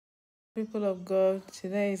People of God,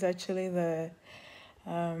 today is actually today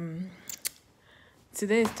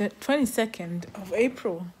is the 22nd of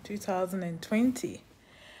April 2020,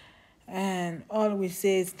 and all we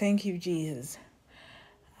say is thank you, Jesus.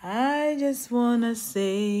 I just wanna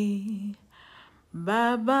say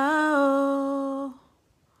Baba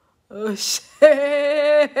oh shit.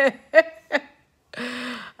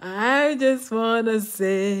 I just wanna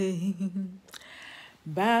say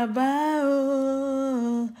Baba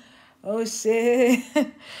oh shit.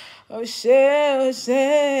 Oh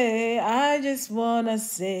shit, I just wanna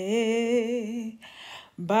say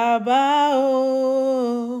Baba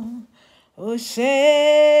oh shit,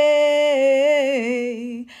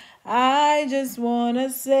 I just wanna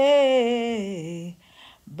say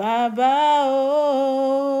Baba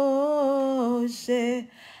oh shit,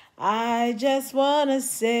 I just wanna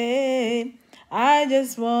say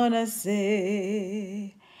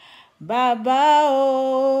Baba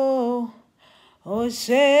oh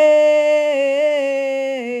say,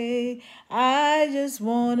 I just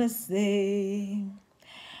wanna say,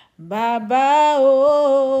 Baba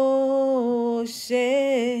oh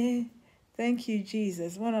say. Thank you,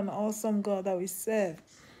 Jesus. What an awesome God that we serve.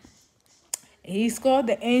 He's called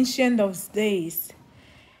the Ancient of Days.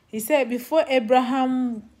 He said, before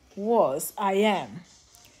Abraham was, I am.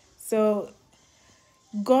 So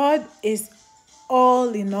God is all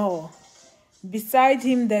in all. Beside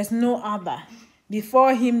him, there's no other.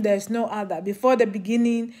 Before him, there's no other. Before the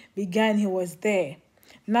beginning began, he was there.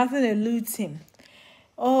 Nothing eludes him.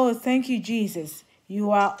 Oh, thank you, Jesus.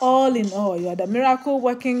 You are all in all. You are the miracle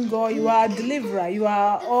working God. You are a deliverer. You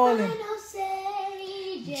are all in.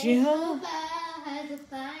 Jehovah has the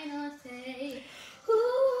final say. Who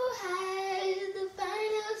has the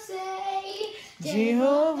final say?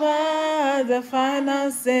 Jehovah, the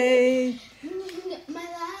final say.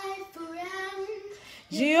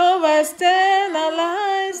 Jehovah turns our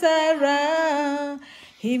lives around.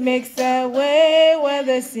 He makes a way where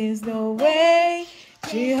there seems no way.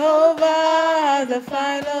 Jehovah has the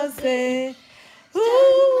final say.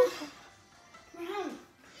 Ooh.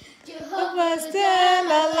 Jehovah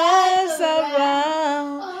turns our lives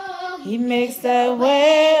around. He makes a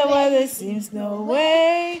way where there seems no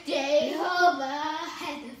way. Jehovah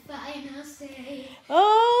has the final say.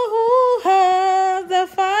 Oh, who has the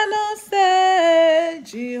final say?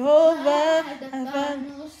 Jehovah has the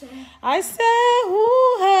final say. I say, who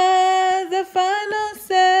has the final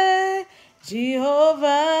say? Jehovah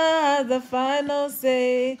has the final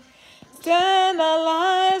say. Turn our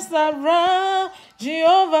lives around.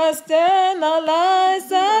 Jehovah turn our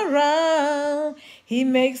lives around. He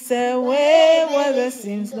makes a way where there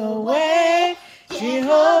seems no way.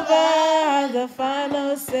 Jehovah has the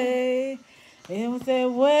final say. He makes a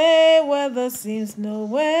way where there seems no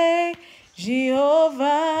way. Jehovah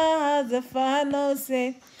has the final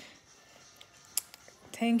say.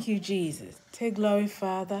 Thank you, Jesus. Take glory,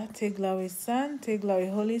 Father. Take glory, Son. Take glory,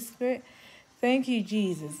 Holy Spirit. Thank you,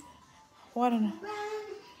 Jesus. What an...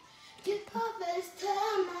 Jehovah's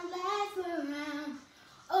turn my life around.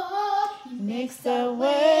 Oh, he makes a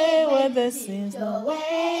way where there seems no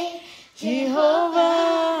way.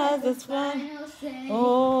 Jehovah has the final say.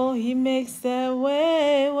 Oh, he makes a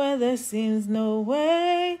way where there seems no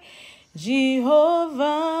way.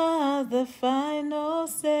 Jehovah has the final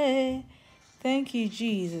say. Thank you,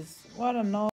 Jesus. What an